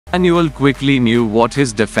Immanuel Quickley knew what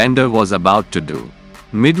his defender was about to do.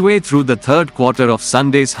 Midway through the third quarter of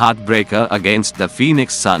Sunday's heartbreaker against the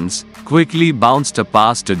Phoenix Suns, Quickley bounced a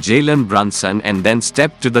pass to Jalen Brunson and then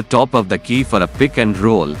stepped to the top of the key for a pick and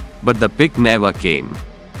roll, but the pick never came.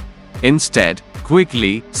 Instead,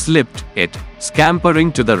 Quickley slipped it,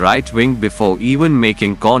 scampering to the right wing before even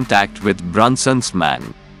making contact with Brunson's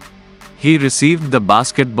man. He received the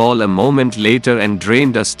basketball a moment later and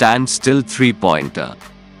drained a standstill three-pointer.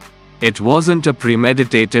 It wasn't a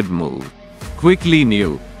premeditated move. Quickley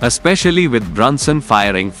knew, especially with Brunson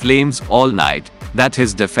firing flames all night, that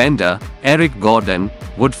his defender, Eric Gordon,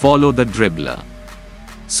 would follow the dribbler.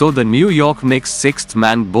 So the New York Knicks' sixth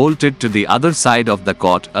man bolted to the other side of the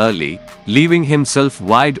court early, leaving himself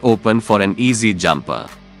wide open for an easy jumper.